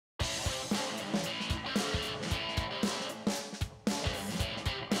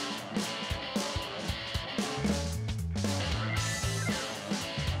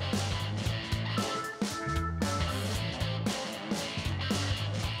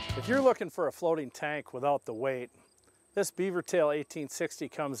If you're looking for a floating tank without the weight, this Beavertail 1860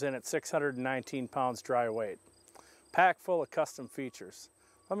 comes in at 619 pounds dry weight, packed full of custom features.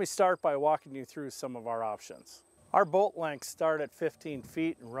 Let me start by walking you through some of our options. Our boat lengths start at 15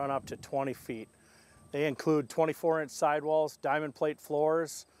 feet and run up to 20 feet. They include 24-inch sidewalls, diamond plate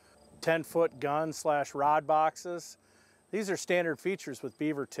floors, 10-foot gun/rod boxes. These are standard features with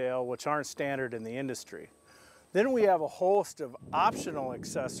Beavertail, which aren't standard in the industry. Then we have a host of optional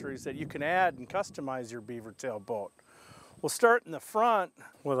accessories that you can add and customize your Beavertail boat. We'll start in the front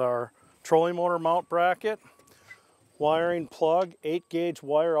with our trolling motor mount bracket, wiring plug, 8-gauge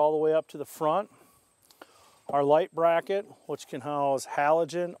wire all the way up to the front. Our light bracket, which can house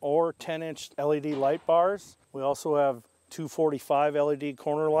halogen or 10-inch LED light bars. We also have 245 LED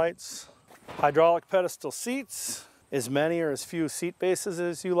corner lights. Hydraulic pedestal seats, as many or as few seat bases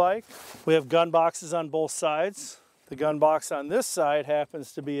as you like. We have gun boxes on both sides. The gun box on this side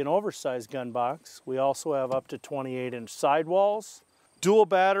happens to be an oversized gun box. We also have up to 28-inch sidewalls, dual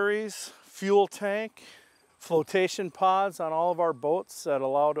batteries, fuel tank, flotation pods on all of our boats that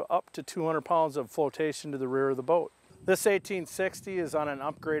allow up to 200 pounds of flotation to the rear of the boat. This 1860 is on an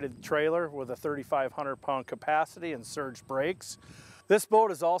upgraded trailer with a 3,500 pound capacity and surge brakes. This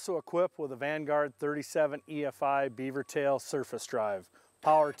boat is also equipped with a Vanguard 37 EFI Beavertail surface drive.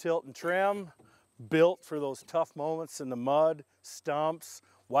 Power tilt and trim, built for those tough moments in the mud, stumps,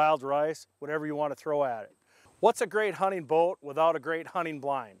 wild rice, whatever you want to throw at it. What's a great hunting boat without a great hunting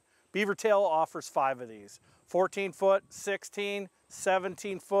blind? Beavertail offers 5 of these: 14-foot, 16,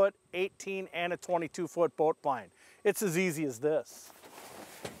 17-foot, 18, and a 22-foot boat blind. It's as easy as this.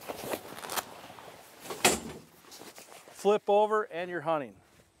 Flip over and you're hunting.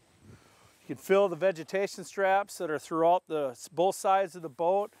 You can fill the vegetation straps that are throughout both sides of the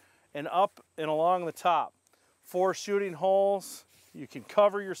boat and up and along the top. 4 shooting holes. You can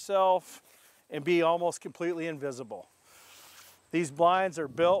cover yourself and be almost completely invisible. These blinds are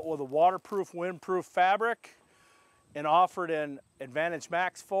built with a waterproof, windproof fabric and offered in Advantage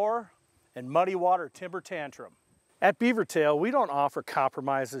Max 4 and Muddy Water Timber Tantrum. At Beavertail, we don't offer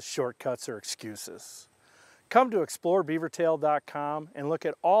compromises, shortcuts, or excuses. Come to explorebeavertail.com and look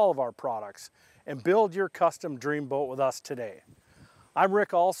at all of our products and build your custom dream boat with us today. I'm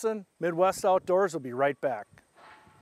Rick Alsen. Midwest Outdoors will be right back.